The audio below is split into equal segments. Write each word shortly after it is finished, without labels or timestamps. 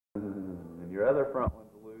And your other front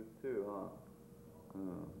one's loose too, huh?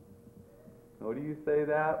 What do you say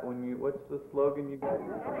that when you, what's the slogan you guys?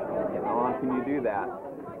 How long can you do that?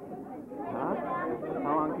 Huh?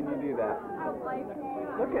 How long can you do that?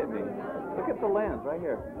 Look at me. Look at the lens right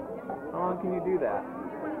here. How long can you do that?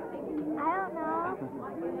 I don't know.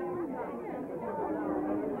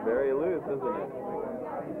 It's very loose, isn't it?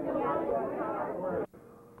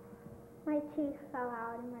 My teeth fell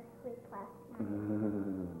out in my sleep last night.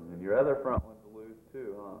 And your other front one's loose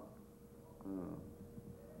too, huh?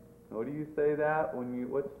 What do you say that when you,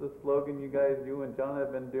 what's the slogan you guys, you and John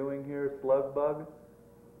have been doing here? Slug bug?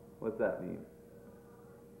 What's that mean?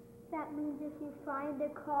 That means if you find a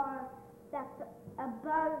car that's a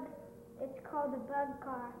bug, it's called a bug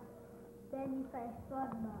car, then you say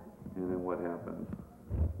slug bug. And then what happens?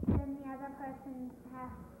 Then the other person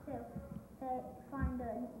has to find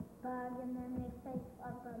a bug, and then they say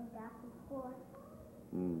slug bug back and forth.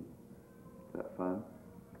 Is that fun?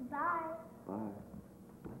 Goodbye. Bye.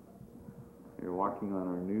 You're walking on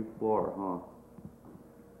our new floor, huh?